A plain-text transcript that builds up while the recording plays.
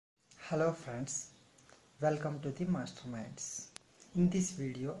Hello friends, welcome to the Masterminds. In this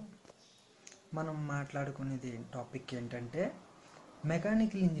video మనం మాట్లాడుకునేది topic ఏంటంటే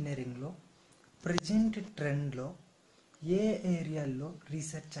mechanical ఇంజనీరింగ్లో ప్రజెంట్ ట్రెండ్లో ఏ ఏరియాల్లో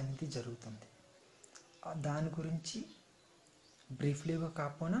రీసెర్చ్ అనేది జరుగుతుంది దాని గురించి బ్రీఫ్లీగా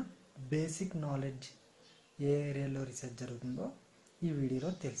కాకపోయినా బేసిక్ నాలెడ్జ్ ఏ ఏరియాలో రీసెర్చ్ జరుగుతుందో ఈ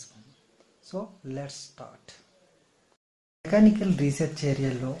వీడియోలో తెలుసుకుందాం. So let's start. Mechanical research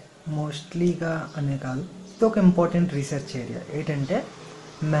ఏరియాలో మోస్ట్లీగా అనే కాదు, ఇది ఒక ఇంపార్టెంట్ రీసెర్చ్ ఏరియా ఏంటంటే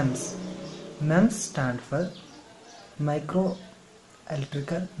memes stand for micro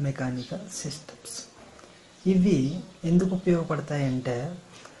electrical mechanical systems. ఇవి ఎందుకు ఉపయోగపడతాయంటే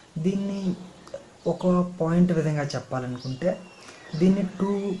దీన్ని ఒక పాయింట్ విధంగా చెప్పాలనుకుంటే దీన్ని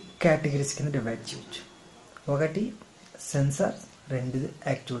 2 కేటగిరీస్ కింద డివైడ్ చేయొచ్చు. ఒకటి సెన్సార్, రెండోది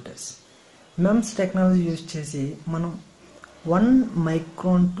యాక్చువేటర్స్. మెమ్స్ టెక్నాలజీ యూజ్ చేసి మనం 1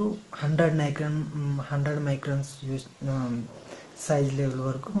 micron to 100 microns use size level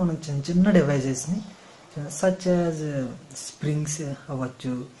వరకు మనం చిన్న డివైజెస్ని సచ్ యాజ్ స్ప్రింగ్స్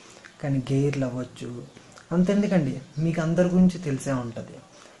అవ్వచ్చు, కానీ గేర్లు అవ్వచ్చు. అంతెందుకండి, మీకు అందరి గురించి తెలిసే ఉంటుంది.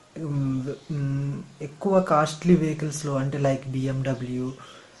 ఎక్కువ కాస్ట్లీ వెహికల్స్లో అంటే లైక్ BMW,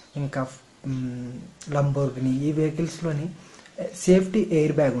 ఇంకా లంబోర్గిని, ఈ వెహికల్స్లోని సేఫ్టీ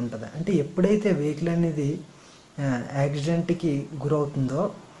ఎయిర్ బ్యాగ్ ఉంటుంది. అంటే ఎప్పుడైతే వెహికల్ అనేది యాక్సిడెంట్కి గురవుతుందో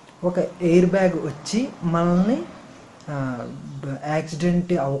ఒక ఎయిర్ బ్యాగ్ వచ్చి మనల్ని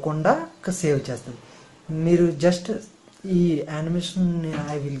యాక్సిడెంట్ అవ్వకుండా సేవ్ చేస్తుంది. మీరు జస్ట్ ఈ యానిమేషన్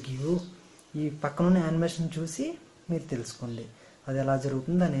ఐ విల్ గివ్, ఈ పక్కనున్న యానిమేషన్ చూసి మీరు తెలుసుకోండి అది ఎలా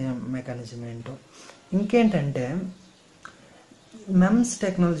జరుగుతుంది అనే మెకానిజం ఏంటో. ఇంకేంటంటే మెమ్స్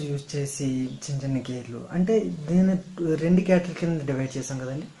టెక్నాలజీ యూజ్ చేసి చిన్న గేర్లు అంటే దీన్ని 2 కేటగిరీ కింద డివైడ్ చేసాం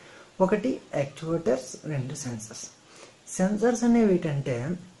కదండి. ఒకటి యాక్చువేటర్స్, 2 సెన్సర్స్. సెన్సర్స్ అనేవి ఏంటంటే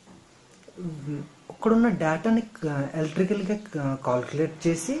అక్కడున్న డేటాని ఎలక్ట్రికల్గా కాల్కులేట్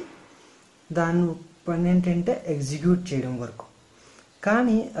చేసి దాని పని ఏంటంటే ఎగ్జిక్యూట్ చేయడం వరకు.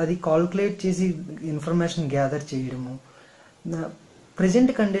 కానీ అది కాల్కులేట్ చేసి ఇన్ఫర్మేషన్ గ్యాదర్ చేయడము,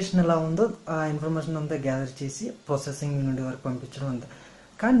 ప్రజెంట్ కండిషన్ ఎలా ఉందో ఆ ఇన్ఫర్మేషన్ అంతా గ్యాదర్ చేసి ప్రాసెసింగ్ యూనిట్ వరకు పంపించడం అంతా.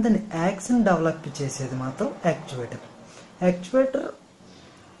 కానీ దాన్ని యాక్షన్ డెవలప్ చేసేది మాత్రం actuator. Actuator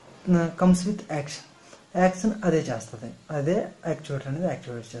comes with action అదే చేస్తుంది, అదే యాక్చువేటర్ అనేది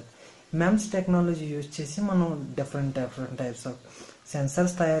యాక్చువేట్ చేస్తుంది. మెమ్స్ టెక్నాలజీ యూజ్ చేసి మనం డిఫరెంట్ టైప్స్ ఆఫ్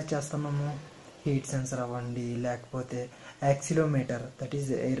సెన్సర్స్ తయారు చేస్తున్నాము. హీట్ సెన్సర్ అవ్వండి, లేకపోతే accelerometer, that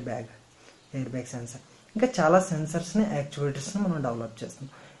is air bag sensor. ఇంకా చాలా సెన్సర్స్ని, యాక్చువేటర్స్ని మనం డెవలప్ చేస్తాం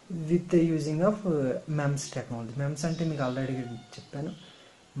with using of memes technology. Memes అంటే మీకు ఆల్రెడీ చెప్పాను,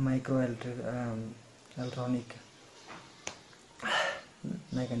 మైక్రో ఎలక్ట్రానిక్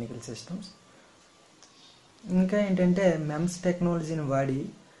మెకానికల్ సిస్టమ్స్. ఇంకా ఏంటంటే మెమ్స్ టెక్నాలజీని వాడి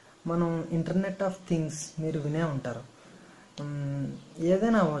మనం ఇంటర్నెట్ ఆఫ్ థింగ్స్ మీరు వినే ఉంటారు.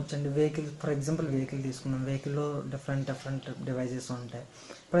 ఏదైనా అవ్వచ్చండి. వెహికల్, ఫర్ ఎగ్జాంపుల్ వెహికల్ తీసుకున్నాం. వెహికల్లో డిఫరెంట్ డివైజెస్ ఉంటాయి.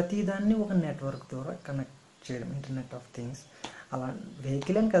 ప్రతిదాన్ని ఒక నెట్వర్క్ ద్వారా కనెక్ట్ చేయడం, ఇంటర్నెట్ ఆఫ్ థింగ్స్. అలా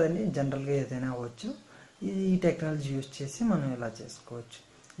వెహికల్ అని కదండి, జనరల్గా ఏదైనా అవ్వచ్చు. ఈ టెక్నాలజీ యూజ్ చేసి మనం ఇలా చేసుకోవచ్చు.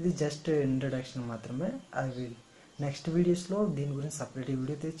 ఇది జస్ట్ ఇంట్రడక్షన్ మాత్రమే. నెక్స్ట్ వీడియోస్లో దీని గురించి సపరేట్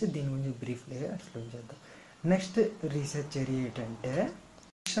వీడియో తెచ్చి దీని గురించి బ్రీఫ్గా ఎక్స్ప్లెయిన్ చేద్దాం. నెక్స్ట్ రీసెర్చ్ ఏరియా ఏంటంటే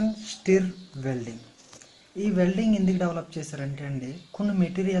స్టిర్ వెల్డింగ్. ఈ వెల్డింగ్ ఎందుకు డెవలప్ చేశారంటే అండి, కొన్ని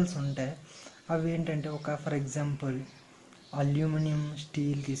మెటీరియల్స్ ఉంటాయి. అవి ఏంటంటే ఫర్ ఎగ్జాంపుల్ అల్యూమినియం,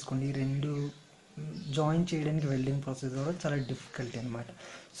 స్టీల్ తీసుకోండి. 2 జాయిన్ చేయడానికి వెల్డింగ్ ప్రాసెస్ కూడా చాలా డిఫికల్టీ అనమాట.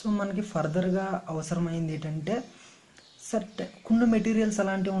 సో మనకి ఫర్దర్గా అవసరమైంది ఏంటంటే కొన్ని మెటీరియల్స్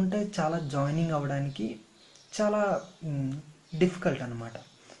అలాంటివి ఉంటాయి, చాలా జాయినింగ్ అవ్వడానికి చాలా డిఫికల్ట్ అనమాట.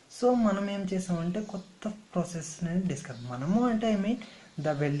 సో మనం ఏం చేసామంటే కొత్త ప్రాసెస్ని మనము అంటే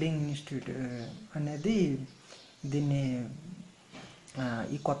ద వెల్డింగ్ ఇన్స్టిట్యూట్ అనేది దీన్ని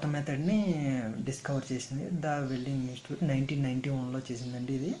ఈ కొత్త మెథడ్ని డిస్కవర్ చేసింది. ద వెల్డింగ్ ఇన్స్టిట్యూట్ 1991లో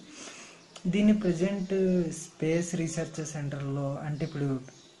చేసిందండి ఇది. దీన్ని ప్రజెంట్ స్పేస్ రీసెర్చ్ సెంటర్లో, అంటే ఇప్పుడు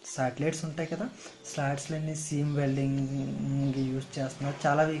శాటిలైట్స్ ఉంటాయి కదా, స్లాట్స్లన్నీ సీమ్ వెల్డింగ్ యూజ్ చేస్తున్నారు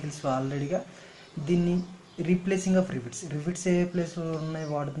చాలా వెహికల్స్లో ఆల్రెడీగా. దీన్ని రీప్లేసింగ్ ఆఫ్ రివిట్స్ ఏ ప్లేస్లో ఉన్నాయి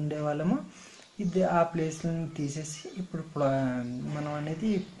వాడుతుండే వాళ్ళము, ఇది ఆ ప్లేస్లను తీసేసి ఇప్పుడు మనం అనేది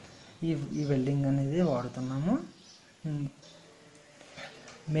ఈ వెల్డింగ్ అనేది వాడుతున్నాము.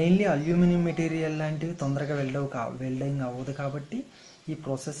 మెయిన్లీ అల్యూమినియం మెటీరియల్ లాంటివి తొందరగా వెల్డింగ్ అవ్వదు కాబట్టి ఈ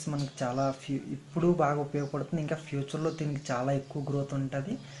ప్రాసెస్ మనకు చాలా ఇప్పుడు బాగా ఉపయోగపడుతుంది. ఇంకా ఫ్యూచర్లో దీనికి చాలా ఎక్కువ గ్రోత్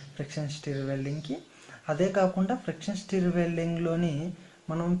ఉంటుంది ఫ్రిక్షన్ స్టిర్ వెల్డింగ్కి. అదే కాకుండా ఫ్రిక్షన్ స్టిర్ వెల్డింగ్లోని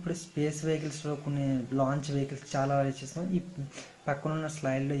మనం ఇప్పుడు స్పేస్ వెహికల్స్లో కొన్ని లాంచ్ వెహికల్స్ చాలా చేస్తాం. ఈ పక్కన ఉన్న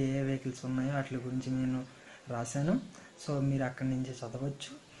స్లైడ్లో ఏ వెహికల్స్ ఉన్నాయో వాటి గురించి నేను రాశాను. సో మీరు అక్కడి నుంచి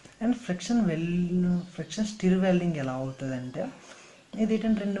చదవచ్చు. అండ్ ఫ్రిక్షన్ స్టిర్ వెల్డింగ్ ఎలా అవుతుంది అంటే, ఇది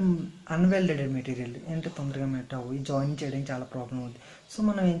ఏంటంటే రెండు అన్వెల్డెడ్ మెటీరియల్ అంటే తొందరగా మెట్ అవ్వు, జాయిన్ చేయడానికి చాలా ప్రాబ్లం అవుతుంది. సో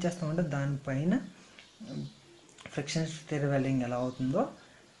మనం ఏం చేస్తామంటే దానిపైన ఫ్రిక్షన్ స్టిర్ వెల్డింగ్ ఎలా అవుతుందో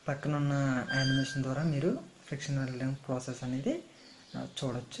పక్కన ఉన్న యానిమేషన్ ద్వారా మీరు ఫ్రిక్షన్ వెల్డింగ్ ప్రాసెస్ అనేది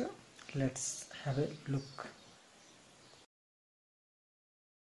చూడొచ్చు. Let's have a look.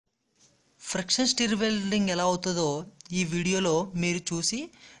 Friction stir welding ఎలా అవుతుందో ఈ వీడియోలో మీరు చూసి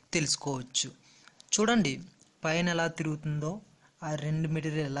తెలుసుకోవచ్చు. చూడండి పైన ఎలా తిరుగుతుందో, ఆ రెండు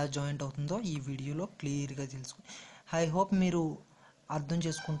మెటీరియల్ ఎలా జాయింట్ అవుతుందో ఈ వీడియోలో క్లియర్గా తెలుసుకో. ఐ హోప్ మీరు అర్థం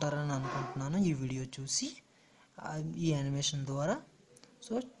చేసుకుంటారని అనుకుంటున్నాను ఈ వీడియో చూసి, ఈ యానిమేషన్ ద్వారా.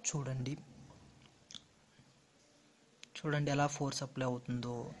 సో చూడండి ఎలా ఫోర్స్ అప్లై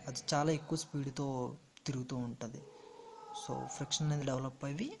అవుతుందో, అది చాలా ఎక్కువ స్పీడ్తో తిరుగుతూ ఉంటుంది. సో ఫ్రిక్షన్ అనేది డెవలప్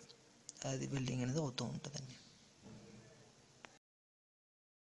అయ్యి అది వెల్డింగ్ అనేది అవుతూ ఉంటుందండి.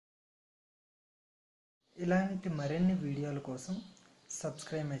 ఇలాంటి మరిన్ని వీడియోల కోసం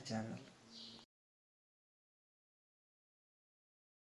సబ్స్క్రైబ్ మై ఛానల్.